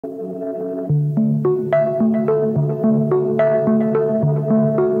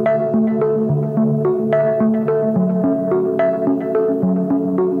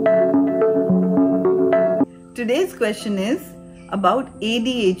today's question is about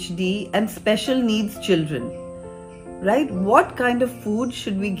ADHD and special needs children, right? What kind of food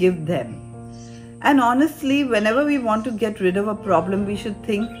should we give them? And honestly, whenever we want to get rid of a problem, we should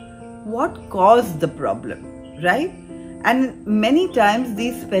think what caused the problem, right? And many times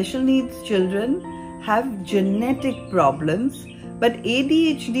these special needs children have genetic problems, but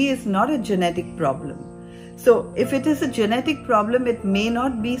ADHD is not a genetic problem. So if it is a genetic problem, it may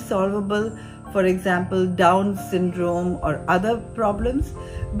not be solvable, for example, Down syndrome or other problems,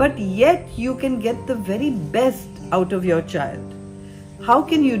 but yet you can get the very best out of your child. How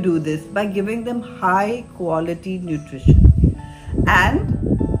can you do this? By giving them high quality nutrition and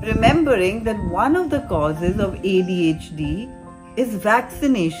remembering that one of the causes of ADHD is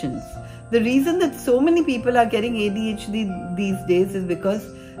vaccinations. The reason that so many people are getting ADHD these days is because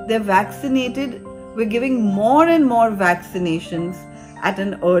they're vaccinated. We're giving more and more vaccinations at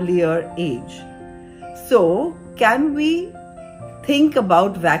an earlier age. So, can we think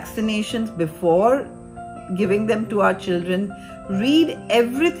about vaccinations before giving them to our children? Read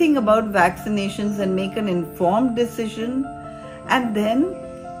everything about vaccinations and make an informed decision. And then,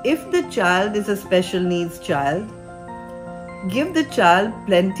 if the child is a special needs child, give the child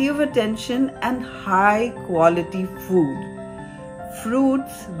plenty of attention and high quality food.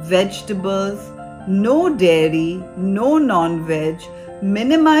 Fruits, vegetables, no dairy, no non-veg,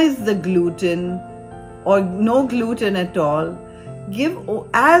 minimize the gluten or no gluten at all. Give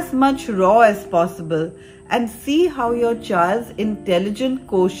as much raw as possible and see how your child's intelligent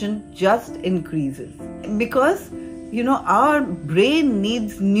quotient just increases. Because, our brain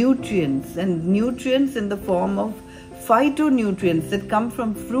needs nutrients, and nutrients in the form of phytonutrients that come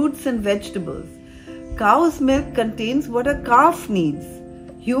from fruits and vegetables. Cow's milk contains what a calf needs.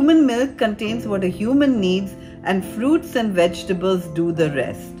 Human milk contains what a human needs, and fruits and vegetables do the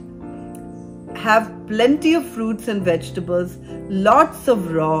rest. Have plenty of fruits and vegetables, lots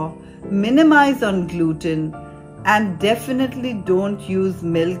of raw, minimize on gluten, and definitely don't use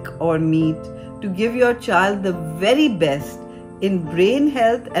milk or meat to give your child the very best in brain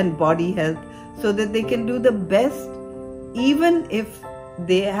health and body health so that they can do the best even if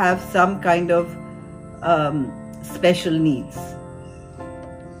they have some kind of special needs.